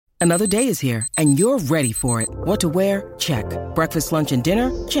Another day is here, and you're ready for it. What to wear? Check. Breakfast, lunch, and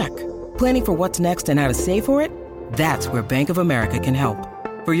dinner? Check. Planning for what's next and how to save for it? That's where Bank of America can help.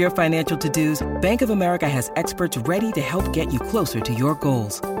 For your financial to-dos, Bank of America has experts ready to help get you closer to your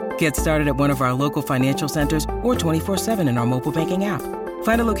goals. Get started at one of our local financial centers or 24/7 in our mobile banking app.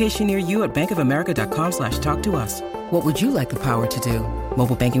 Find a location near you at bankofamerica.com/talktous. What would you like the power to do?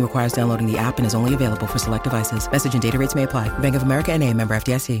 Mobile banking requires downloading the app and is only available for select devices. Message and data rates may apply. Bank of America N.A., member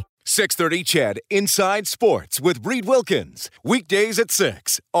FDIC. 630 CHED Inside Sports with Reed Wilkins. Weekdays at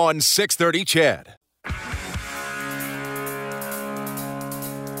 6 on 630 CHED.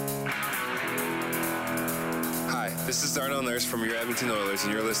 Hi, this is Darnell Nurse from your Edmonton Oilers,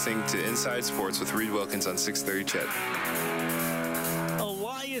 and you're listening to Inside Sports with Reed Wilkins on 630 CHED.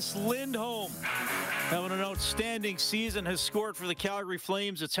 Elias Lindholm, having an outstanding season, has scored for the Calgary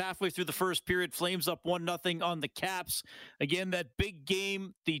Flames. It's halfway through the first period. Flames up 1-0 on the Caps. Again, that big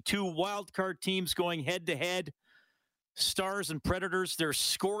game, the two wildcard teams going head-to-head. Stars and Predators, they're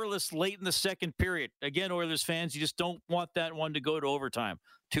scoreless late in the second period. Again, Oilers fans, you just don't want that one to go to overtime.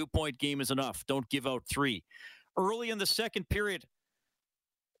 2-point game is enough. Don't give out 3. Early in the second period,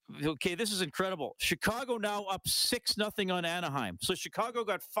 okay, this is incredible. Chicago now up 6-0 on Anaheim. So Chicago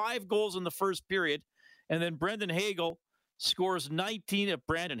got 5 goals in the first period, and then Brendan Hagel scores 19.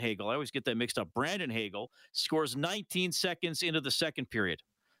 Brandon Hagel, I always get that mixed up. Brandon Hagel scores 19 seconds into the second period.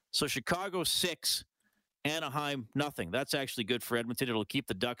 So Chicago 6, Anaheim nothing. That's actually good for Edmonton. It'll keep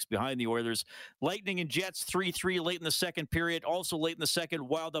the Ducks behind the Oilers. Lightning and Jets 3-3 late in the second period. Also late in the second,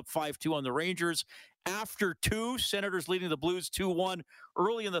 Wild up 5-2 on the Rangers. After 2, Senators leading the Blues 2-1.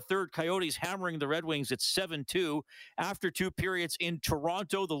 Early in the third, Coyotes hammering the Red Wings at 7-2. After 2 periods in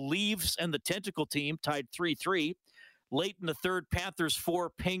Toronto, the Leafs and the Tentacle team tied 3-3. Late in the third, Panthers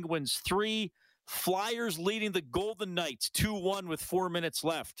 4, Penguins 3. Flyers leading the Golden Knights 2-1 with 4 minutes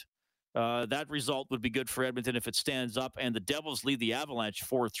left. That result would be good for Edmonton if it stands up. And the Devils lead the Avalanche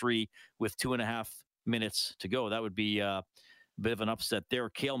 4-3 with 2.5 minutes to go. That would be a bit of an upset there.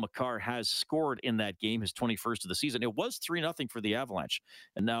 Cale Makar has scored in that game, his 21st of the season. It was 3-0 for the Avalanche.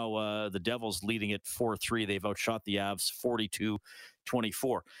 And now the Devils leading it 4-3. They've outshot the Avs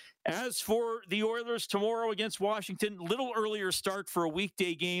 42-24. As for the Oilers tomorrow against Washington, little earlier start for a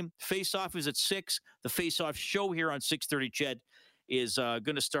weekday game. Face-off is at 6. The face-off show here on 630 CHED is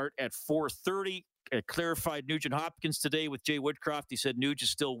going to start at 4:30. Clarified Nugent Hopkins today with Jay Woodcroft. He said Nuge is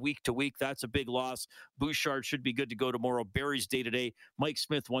still week to week. That's a big loss. Bouchard should be good to go tomorrow. Barry's day to day. Mike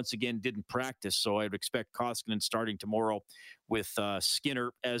Smith once again didn't practice, so I'd expect Koskinen starting tomorrow with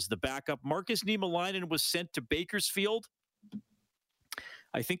Skinner as the backup. Marcus Niemelainen was sent to Bakersfield.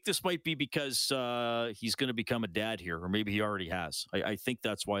 I think this might be because he's going to become a dad here, or maybe he already has. I think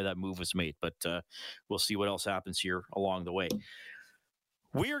that's why that move was made, but we'll see what else happens here along the way.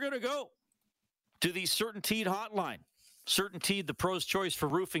 We are going to go to the CertainTeed hotline. CertainTeed, the pro's choice for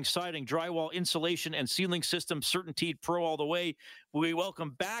roofing, siding, drywall, insulation, and ceiling systems. CertainTeed Pro all the way. We welcome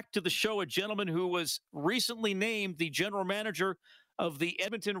back to the show a gentleman who was recently named the general manager of the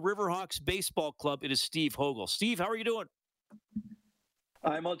Edmonton Riverhawks Baseball Club. It is Steve Hogle. Steve, how are you doing?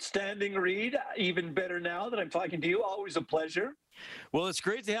 I'm outstanding, Reed. Even better now that I'm talking to you. Always a pleasure. Well, it's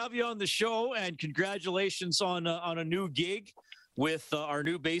great to have you on the show, and congratulations on a new gig with our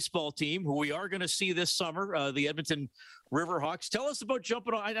new baseball team, who we are going to see this summer, the Edmonton Riverhawks. Tell us about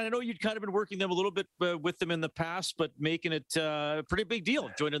jumping on. I know you'd kind of been working them a little bit with them in the past, but making it a pretty big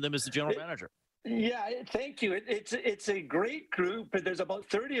deal, joining them as the general manager. Yeah, thank you. It's a great group. There's about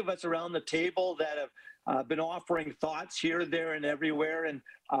 30 of us around the table that have been offering thoughts here, there, and everywhere. And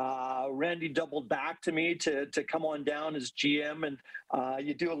Randy doubled back to me to come on down as GM. And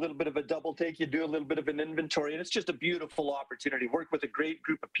you do a little bit of a double take. You do a little bit of an inventory. And it's just a beautiful opportunity. Work with a great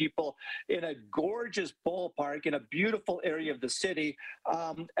group of people in a gorgeous ballpark in a beautiful area of the city.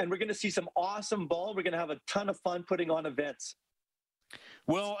 And we're going to see some awesome ball. We're going to have a ton of fun putting on events.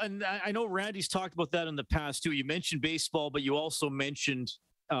 Well, and I know Randy's talked about that in the past, too. You mentioned baseball, but you also mentioned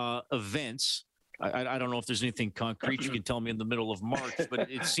events. I don't know if there's anything concrete you can tell me in the middle of March, but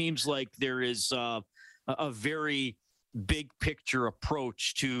it seems like there is a very big picture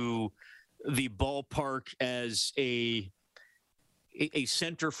approach to the ballpark as a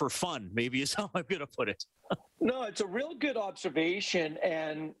center for fun, maybe is how I'm going to put it. No, it's a real good observation,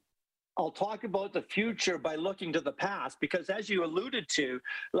 and I'll talk about the future by looking to the past, because as you alluded to,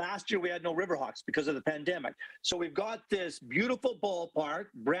 last year we had no Riverhawks because of the pandemic. So we've got this beautiful ballpark,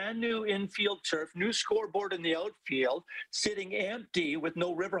 brand new infield turf, new scoreboard in the outfield, sitting empty with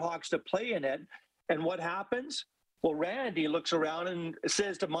no Riverhawks to play in it. And what happens? Well, Randy looks around and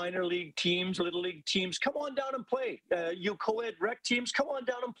says to minor league teams, little league teams, come on down and play. You co-ed rec teams, come on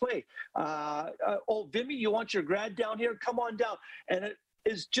down and play. Oh, Vimy, you want your grad down here? Come on down. And it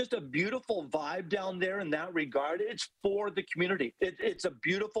is just a beautiful vibe down there in that regard. It's for the community. It's a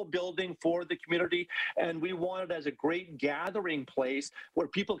beautiful building for the community, and we want it as a great gathering place where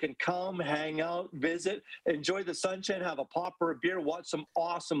people can come, hang out, visit, enjoy the sunshine, have a pop or a beer, watch some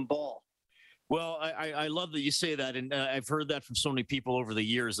awesome ball. Well, I love that you say that, and I've heard that from so many people over the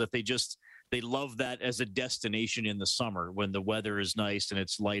years that they love that as a destination in the summer when the weather is nice and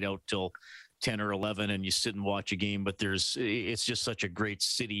it's light out till 10 or 11 and you sit and watch a game. But it's just such a great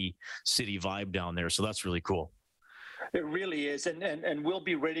city vibe down there, so that's really cool. It really is, and we'll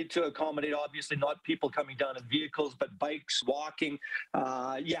be ready to accommodate, obviously, not people coming down in vehicles, but bikes, walking.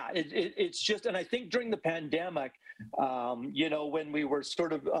 It's just, and I think during the pandemic, when we were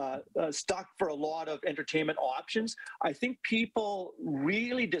sort of stuck for a lot of entertainment options, I think people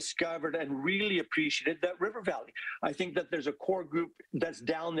really discovered and really appreciated that River Valley. I think that there's a core group that's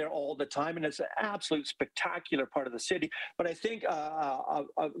down there all the time, and it's an absolute spectacular part of the city. But I think a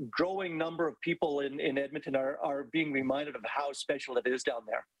growing number of people in Edmonton are being reminded of how special it is down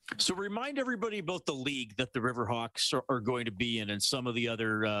there. So remind everybody about the league that the Riverhawks are going to be in and some of the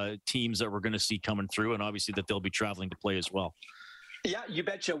other teams that we're going to see coming through, and obviously that they'll be traveling to play as well. Yeah, you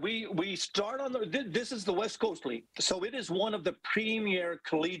betcha. We start on this is the West Coast League. So it is one of the premier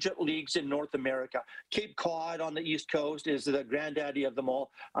collegiate leagues in North America. Cape Cod on the East Coast is the granddaddy of them all.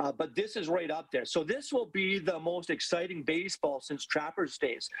 But this is right up there. So this will be the most exciting baseball since Trappers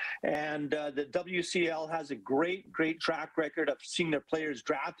days. And the WCL has a great track record of seeing their players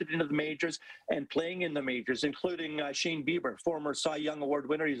drafted into the majors and playing in the majors, including Shane Bieber, former Cy Young Award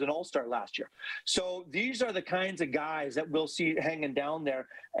winner. He's an all-star last year. So these are the kinds of guys that we'll see hanging down there.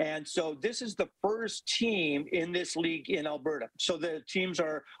 And so this is the first team in this league in Alberta. So the teams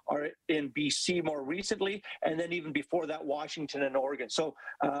are in BC more recently, and then even before that, Washington and Oregon. So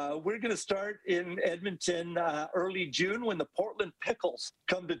we're going to start in Edmonton early June when the Portland Pickles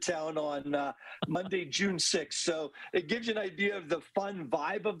come to town on Monday, June 6th. So it gives you an idea of the fun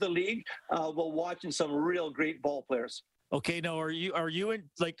vibe of the league. We're watching some real great ball players. Okay, now are you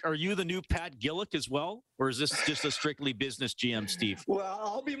the new Pat Gillick as well, or is this just a strictly business GM, Steve? Well,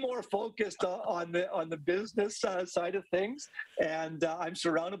 I'll be more focused on the business side of things, and I'm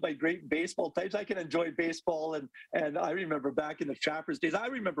surrounded by great baseball types. I can enjoy baseball, and I remember back in the Trappers days. I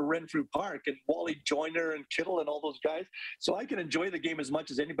remember Renfrew Park and Wally Joyner and Kittle and all those guys. So I can enjoy the game as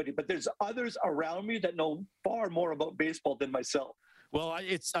much as anybody. But there's others around me that know far more about baseball than myself. Well,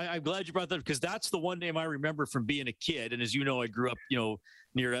 I'm glad you brought that up because that's the one name I remember from being a kid. And as you know, I grew up,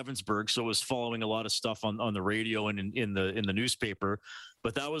 near Evansburg, so I was following a lot of stuff on the radio and in the newspaper.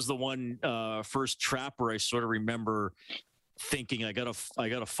 But that was the one first Trapper I sort of remember thinking I gotta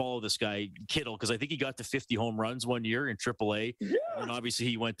follow this guy Kittle because I think he got to 50 home runs one year in AAA, and obviously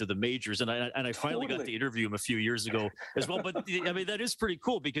he went to the majors. And I finally got to interview him a few years ago as well. But I mean that is pretty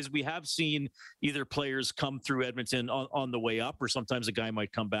cool because we have seen either players come through Edmonton on the way up, or sometimes a guy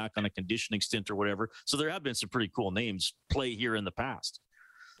might come back on a conditioning stint or whatever. So there have been some pretty cool names play here in the past.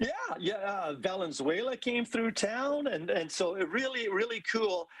 Yeah. Valenzuela came through town, and so it really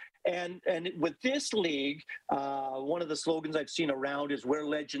cool. And with this league, one of the slogans I've seen around is "Where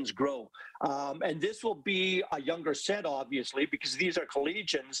Legends Grow," and this will be a younger set, obviously, because these are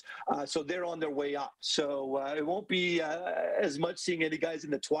collegians, so they're on their way up. So it won't be as much seeing any guys in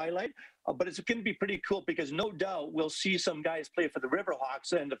the twilight, but it's going to be pretty cool because no doubt we'll see some guys play for the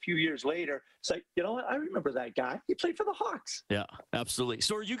Riverhawks, and a few years later, it's like, you know what, I remember that guy. He played for the Hawks. Yeah, absolutely.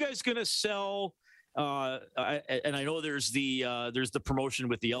 So are you guys going to sell? And I know there's the promotion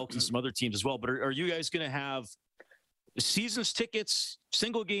with the Elks and some other teams as well, but are you guys going to have seasons tickets,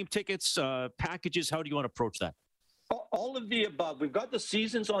 single game tickets, packages? How do you want to approach that? All of the above. We've got the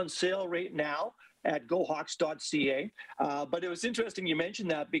seasons on sale right now at gohawks.ca. But it was interesting you mentioned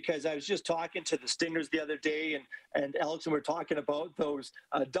that because I was just talking to the Stingers the other day, and Alex and we were talking about those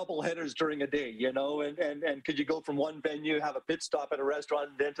double headers during a day, and could you go from one venue, have a pit stop at a restaurant,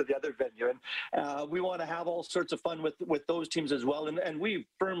 and then to the other venue? And we want to have all sorts of fun with those teams as well. And we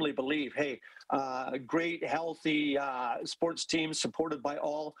firmly believe, hey, great, healthy sports teams supported by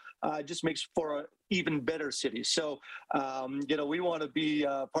all just makes for an even better city. So, we want to be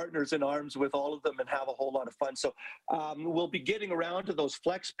partners in arms with all of them and have a whole lot of fun. So we'll be getting around to those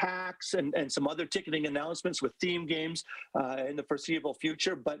flex packs and some other ticketing announcements with theme games in the foreseeable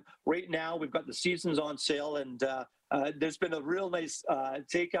future. But right now we've got the seasons on sale, and there's been a real nice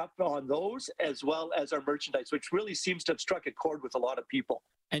take up on those as well as our merchandise, which really seems to have struck a chord with a lot of people.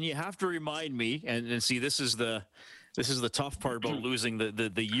 And you have to remind me, and see, this is the This is the tough part about losing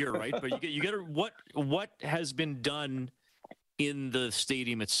the year, right? But you get what has been done in the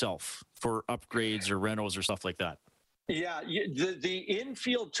stadium itself for upgrades or renos or stuff like that? Yeah, the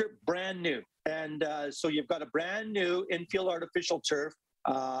infield turf, brand new. And so you've got a brand new infield artificial turf,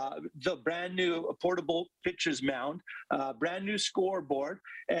 the brand new portable pitcher's mound, brand new scoreboard.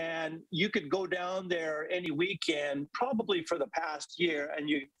 And you could go down there any weekend, probably for the past year, and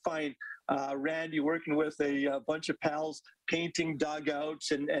you find Randy working with a bunch of pals, painting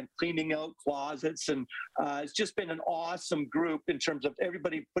dugouts and cleaning out closets. And it's just been an awesome group in terms of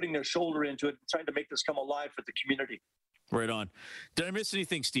everybody putting their shoulder into it, trying to make this come alive for the community. Right on. Did I miss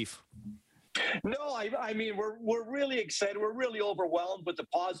anything, Steve? No, I mean, we're really excited. We're really overwhelmed with the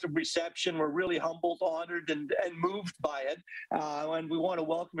positive reception. We're really humbled, honored, and moved by it. And we want to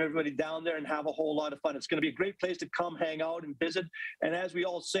welcome everybody down there and have a whole lot of fun. It's going to be a great place to come hang out and visit. And as we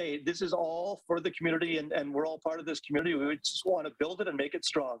all say, this is all for the community, and we're all part of this community. We just want to build it and make it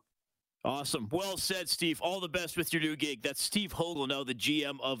strong. Awesome. Well said, Steve. All the best with your new gig. That's Steve Hogle, now the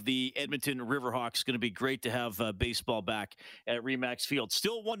GM of the Edmonton Riverhawks. Going to be great to have baseball back at Remax Field.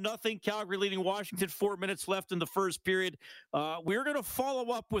 Still 1-0. Calgary leading Washington. 4 minutes left in the first period. We're going to follow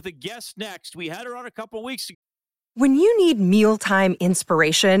up with a guest next. We had her on a couple weeks ago. When you need mealtime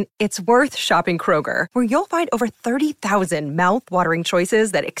inspiration, it's worth shopping Kroger, where you'll find over 30,000 mouth-watering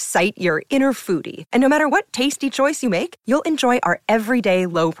choices that excite your inner foodie. And no matter what tasty choice you make, you'll enjoy our everyday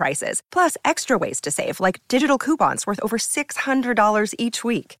low prices, plus extra ways to save, like digital coupons worth over $600 each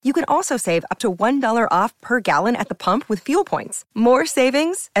week. You can also save up to $1 off per gallon at the pump with fuel points. More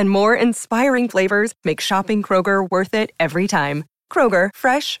savings and more inspiring flavors make shopping Kroger worth it every time. Kroger,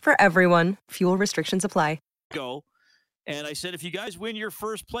 fresh for everyone. Fuel restrictions apply. Go. And I said, if you guys win your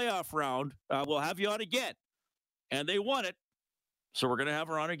first playoff round, we'll have you on again. And they won it. So we're going to have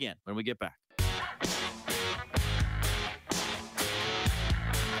her on again when we get back.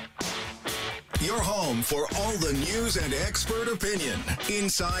 Your home for all the news and expert opinion.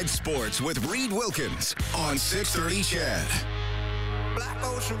 Inside Sports with Reed Wilkins on 630 CHED. Black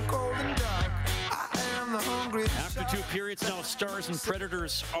ocean, cold and dark. I am the hungry. After 2 periods now, Stars and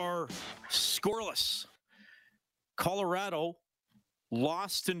Predators are scoreless. Colorado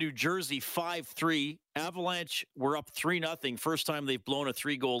lost to New Jersey 5-3. Avalanche were up 3-0. First time they've blown a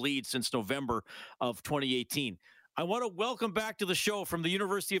 3-goal lead since November of 2018. I want to welcome back to the show from the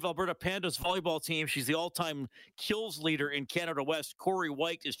University of Alberta Pandas Volleyball team. She's the all-time kills leader in Canada West. Kory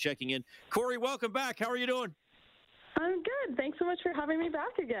White is checking in. Kory, welcome back. How are you doing? I'm good. Thanks so much for having me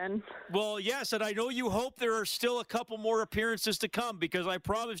back again. Well, yes, and I know you hope there are still a couple more appearances to come, because I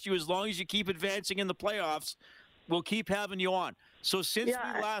promise you, as long as you keep advancing in the playoffs, we'll keep having you on. So since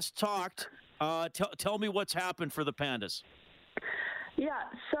we last talked, tell me what's happened for the Pandas. Yeah,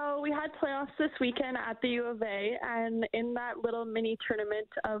 so we had playoffs this weekend at the U of A, and in that little mini tournament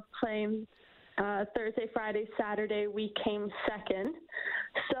of playing Thursday, Friday, Saturday, we came second.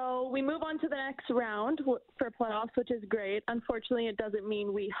 So we move on to the next round for playoffs, which is great. Unfortunately, it doesn't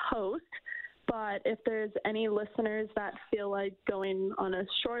mean we host. But if there's any listeners that feel like going on a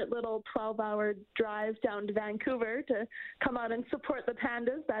short little 12-hour drive down to Vancouver to come out and support the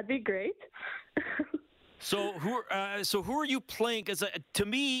Pandas, that'd be great. So who are you playing? Because to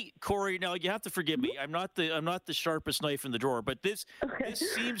me, Kory, now you have to forgive me. I'm not the sharpest knife in the drawer, but this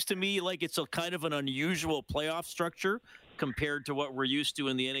seems to me like it's a kind of an unusual playoff structure compared to what we're used to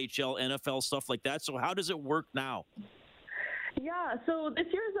in the NHL, NFL, stuff like that. So how does it work now? Yeah, so this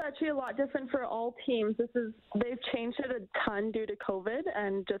year is actually a lot different for all teams. They've changed it a ton due to COVID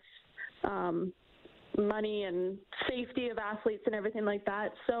and just money and safety of athletes and everything like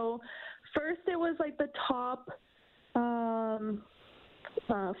that. So first it was like the top I'm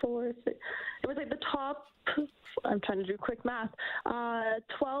trying to do quick math.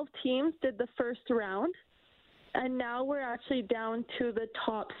 12 teams did the first round, and now we're actually down to the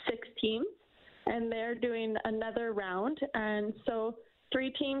top 6 teams. And they're doing another round. And so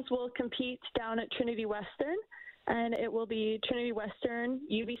 3 teams will compete down at Trinity Western, and it will be Trinity Western,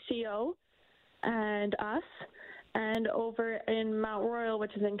 UBCO, and us. And over in Mount Royal,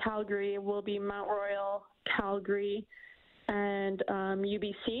 which is in Calgary, it will be Mount Royal, Calgary, and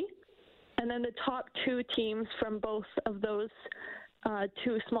UBC. And then the top 2 teams from both of those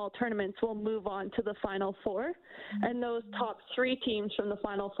 2 small tournaments will move on to the Final Four, and those top 3 teams from the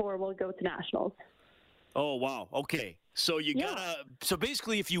Final Four will go to Nationals. Oh, wow. Okay. So so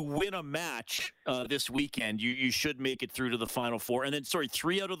basically if you win a match this weekend, you should make it through to the Final Four. And then,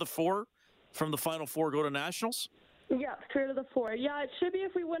 3 out of the 4 from the Final Four go to Nationals? Yeah, 3 out of the 4. Yeah, it should be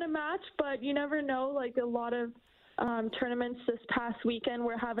if we win a match, but you never know. Like a lot of tournaments this past weekend,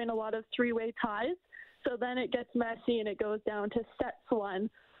 we're having a lot of 3-way ties. So then it gets messy and it goes down to sets won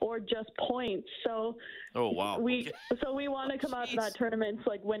or just points. So we want to come out of that tournament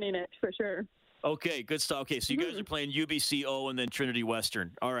like winning it for sure. Okay, good stuff. Okay, so you guys are playing UBCO and then Trinity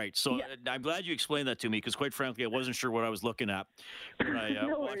Western. All right, so I'm glad you explained that to me because, quite frankly, I wasn't sure what I was looking at when I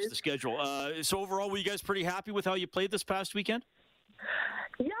watched the schedule. So overall, were you guys pretty happy with how you played this past weekend?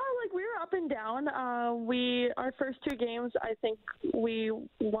 Yeah, like we were up and down. Our first 2 games, I think we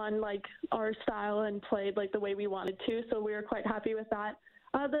won like our style and played like the way we wanted to, so we were quite happy with that.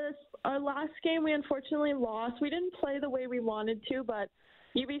 Our last game, we unfortunately lost. We didn't play the way we wanted to, but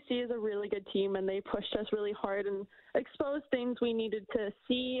UBC is a really good team, and they pushed us really hard and exposed things we needed to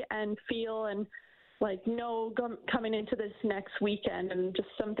see and feel and know coming into this next weekend, and just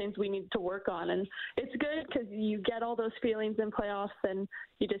some things we need to work on. And it's good because you get all those feelings in playoffs, and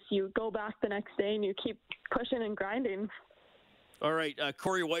you go back the next day and you keep pushing and grinding. All right,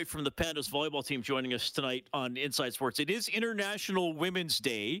 Kory White from the Pandas Volleyball team joining us tonight on Inside Sports. It is International Women's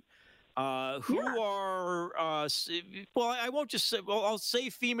Day. Who are, I won't just say, I'll say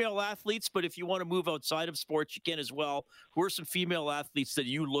female athletes, but if you want to move outside of sports, you can as well. Who are some female athletes that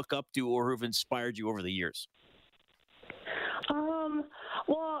you look up to or who have inspired you over the years?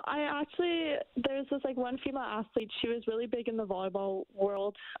 Well, there's this one female athlete. She was really big in the volleyball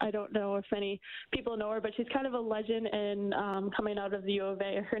world. I don't know if many people know her, but she's kind of a legend in coming out of the U of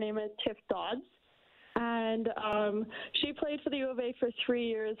A. Her name is Tiff Dodds. And she played for the U of A for 3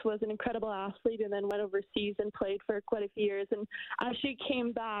 years, was an incredible athlete, and then went overseas and played for quite a few years. And as she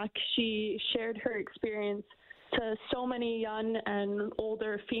came back, she shared her experience to so many young and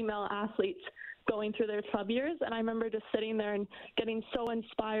older female athletes going through their club years. And I remember just sitting there and getting so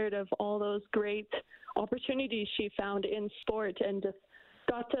inspired of all those great opportunities she found in sport, and just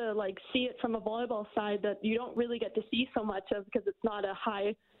got to see it from a volleyball side that you don't really get to see so much of because it's not a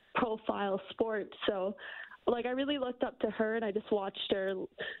high profile sport. So I really looked up to her, and I just watched her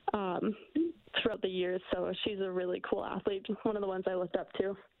throughout the years. So she's a really cool athlete, one of the ones I looked up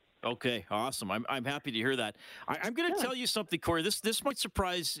to. Okay, awesome. I'm happy to hear that. I'm going to tell you something, Kory. This might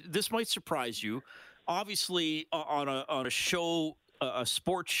surprise you. Obviously, on a show, a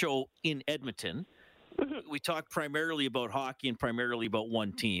sports show in Edmonton, we talk primarily about hockey and primarily about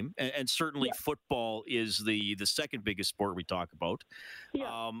one team, and certainly football is the second biggest sport we talk about.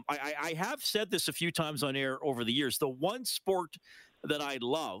 I have said this a few times on air over the years. The one sport that I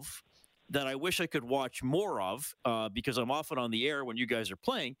love, that I wish I could watch more of, because I'm often on the air when you guys are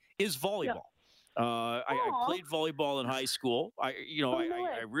playing, is volleyball. I played volleyball in high school. I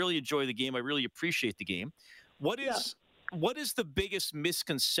really enjoy the game. I really appreciate the game. What is the biggest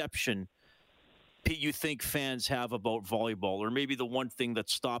misconception you think fans have about volleyball, or maybe the one thing that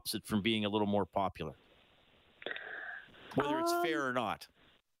stops it from being a little more popular, whether it's fair or not?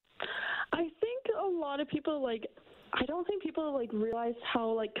 I think a lot of people I don't think people realize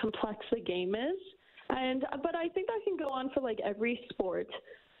how complex the game is, but I think that can go on for every sport.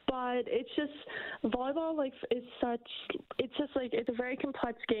 But it's just volleyball it's a very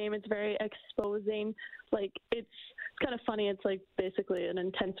complex game. It's very exposing. It's kind of funny. It's basically an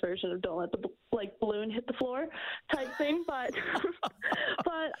intense version of don't let the balloon hit the floor type thing. But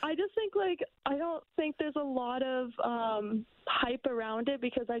but I just think I don't think there's a lot of hype around it,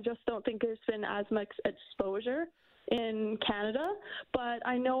 because I just don't think there's been as much exposure in Canada. But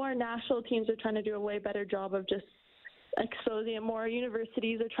I know our national teams are trying to do a way better job of just exposing it more.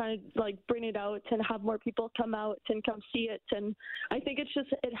 Universities are trying to bring it out and have more people come out and come see it. And I think it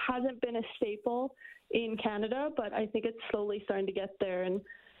hasn't been a staple in Canada, but I think it's slowly starting to get there, and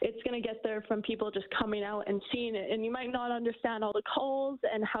it's going to get there from people just coming out and seeing it. And you might not understand all the calls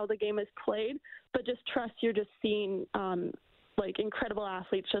and how the game is played, but just trust you're just seeing incredible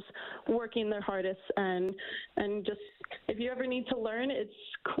athletes just working their hardest, and just if you ever need to learn, it's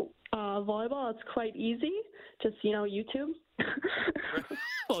volleyball. It's quite easy. Just YouTube.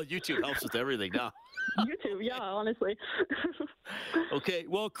 Well, YouTube helps with everything now. YouTube, yeah, honestly. Okay,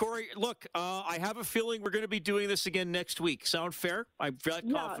 well, Kory, look, I have a feeling we're going to be doing this again next week. Sound fair? I'm very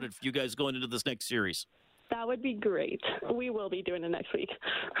confident for you guys going into this next series. That would be great. We will be doing it next week.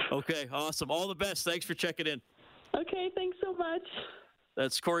 Okay, awesome. All the best. Thanks for checking in. Okay, thanks so much.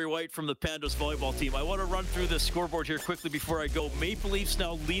 That's Kory White from the Pandas Volleyball team. I want to run through the scoreboard here quickly before I go. Maple Leafs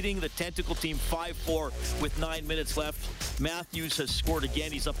now leading the Tentacle team 5-4 with 9 minutes left. Matthews has scored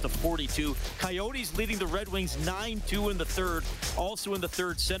again. He's up to 42. Coyotes leading the Red Wings 9-2 in the third. Also in the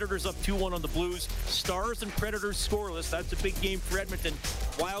third, Senators up 2-1 on the Blues. Stars and Predators scoreless. That's a big game for Edmonton.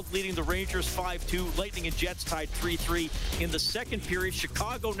 Wild leading the Rangers 5-2. Lightning and Jets tied 3-3. In the second period,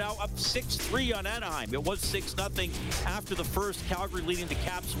 Chicago now up 6-3 on Anaheim. It was 6-0 after the first. Calgary leading beating the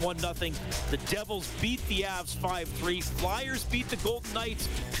Caps 1-0. The Devils beat the Avs 5-3. Flyers beat the Golden Knights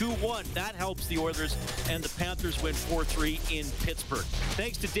 2-1. That helps the Oilers, and the Panthers win 4-3 in Pittsburgh.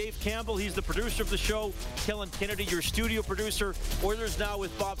 Thanks to Dave Campbell. He's the producer of the show. Kellen Kennedy, your studio producer. Oilers Now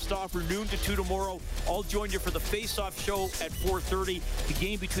with Bob Stauffer, noon to 2 tomorrow. I'll join you for the face-off show at 4:30. The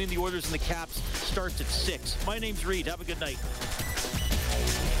game between the Oilers and the Caps starts at 6. My name's Reed. Have a good night.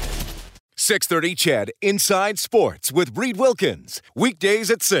 6:30 CHED Inside Sports with Reed Wilkins.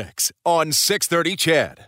 Weekdays at 6 on 6:30 CHED.